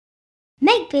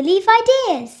make-believe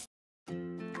ideas.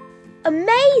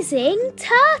 Amazing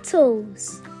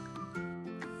turtles.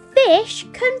 Fish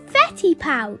confetti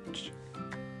pouch.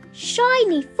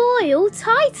 Shiny foil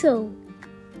title.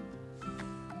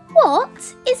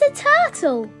 What is a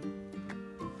turtle?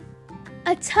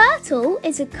 A turtle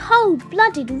is a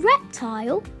cold-blooded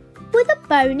reptile with a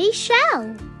bony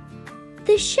shell.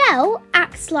 The shell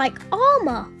acts like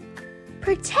armour,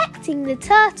 protecting the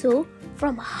turtle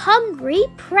from hungry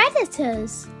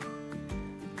predators.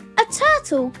 A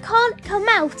turtle can't come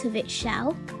out of its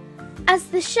shell, as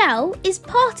the shell is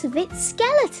part of its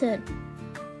skeleton.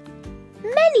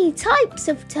 Many types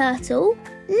of turtle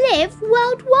live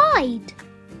worldwide.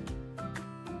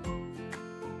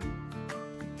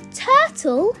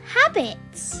 Turtle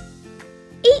habits.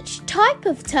 Each type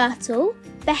of turtle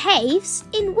behaves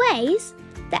in ways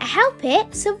that help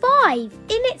it survive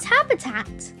in its habitat.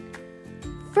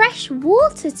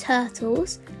 Freshwater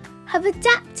turtles have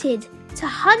adapted to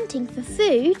hunting for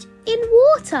food in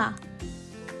water.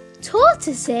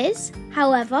 Tortoises,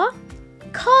 however,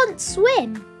 can't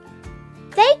swim.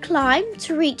 They climb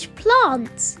to reach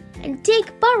plants and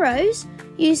dig burrows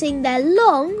using their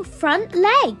long front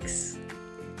legs.